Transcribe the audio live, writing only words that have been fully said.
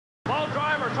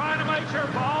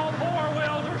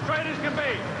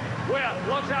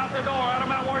out the door out of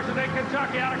Mount Washington,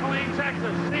 Kentucky, out of Killeen,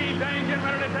 Texas. Steve Dane getting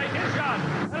ready to take his shot.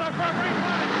 And look for a free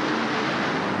flag.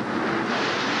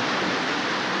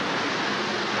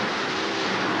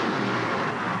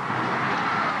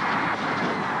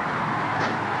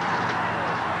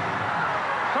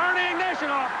 Turn the ignition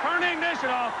off. Turn the ignition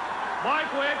off.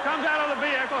 Mike Whitt comes out of the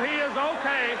vehicle. He is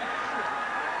okay.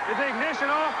 Is the ignition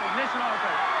off? Ignition off.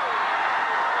 Okay.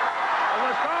 Well,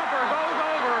 the Stomper goes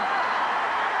over.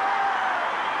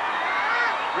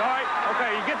 You all right?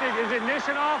 Okay, you get the, is the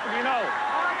ignition off? Do you know?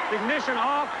 The ignition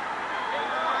off?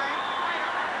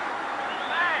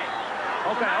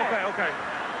 Okay.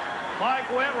 Mike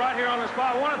Whitt right here on the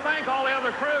spot. I want to thank all the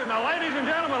other crews. Now, ladies and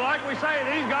gentlemen, like we say,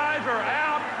 these guys are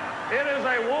out. It is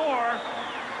a war.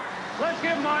 Let's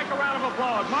give Mike a round of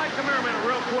applause. Mike, come here a minute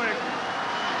real quick.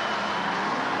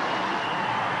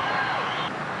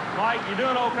 Mike, you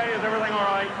doing okay? Is everything all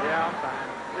right? Yeah, I'm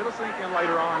fine. It'll sink in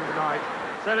later on tonight.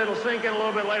 Said it'll sink in a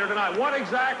little bit later tonight. What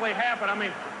exactly happened? I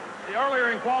mean,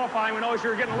 earlier in qualifying, we noticed you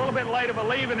were getting a little bit late of a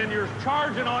leaving and you're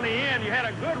charging on the end. You had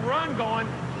a good run going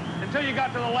until you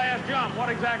got to the last jump. What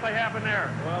exactly happened there?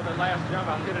 Well, the last jump,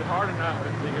 I hit it hard enough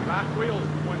that the back wheels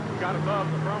got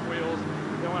above the front wheels.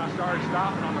 Then when I started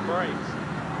stopping on the brakes,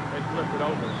 they flipped it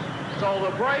over. So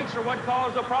the brakes are what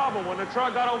caused the problem. When the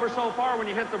truck got over so far, when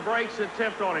you hit the brakes, it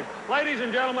tipped on him. Ladies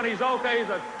and gentlemen, he's okay. He's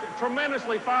a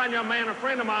tremendously fine young man, a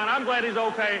friend of mine. I'm glad he's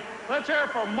okay. Let's hear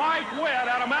it for Mike Whitt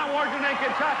out of Mount Washington,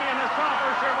 Kentucky, in the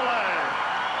Stomper Chevrolet.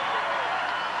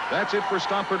 That's it for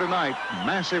Stomper tonight.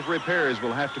 Massive repairs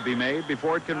will have to be made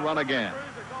before it can run again.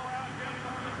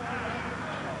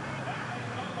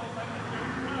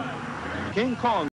 King Kong.